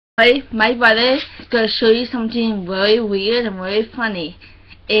My brother is going to show you something really weird and really funny.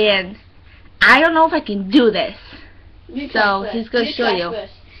 And I don't know if I can do this. So he's going to show you.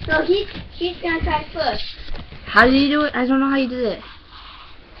 No, he's going to try first. How did you do it? I don't know how you did it.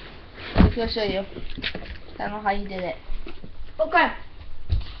 He's going to show you. I don't know how you did it. Okay.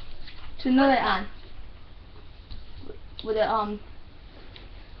 Turn the light on. With it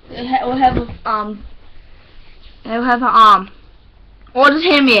we'll have an arm. Or just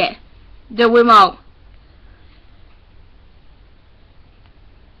hand me it. The remote.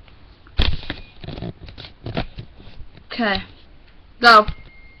 Okay. Go.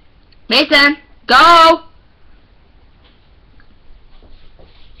 Mason, go!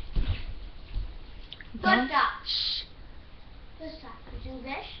 Good job. Shh. This side. Do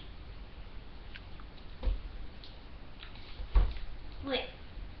this. Wait.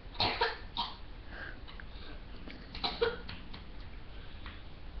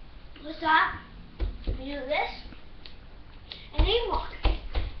 What's that? You do this. And then you walk.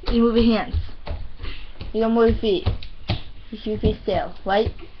 You move your hands. You don't move your feet. You keep your feet still,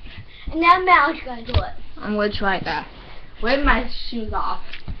 right? And now Mal's gonna do it. I'm gonna try that. With my shoes off.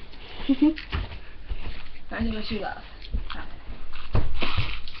 I take my shoes off.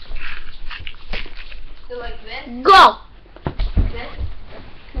 So like this? Go! Like this?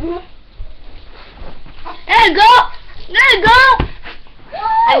 There you go! There you go!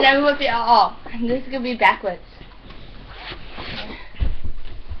 And then whip it all. And this is gonna be backwards.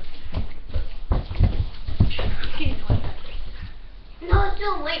 No, it's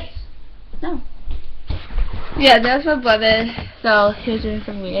still waist. No. Yeah, that's my brother. So he's doing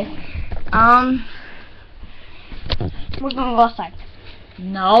some weird. We're gonna go outside.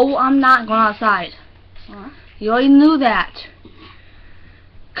 No, I'm not going outside. You already knew that.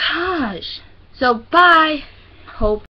 Gosh. So bye. Hope.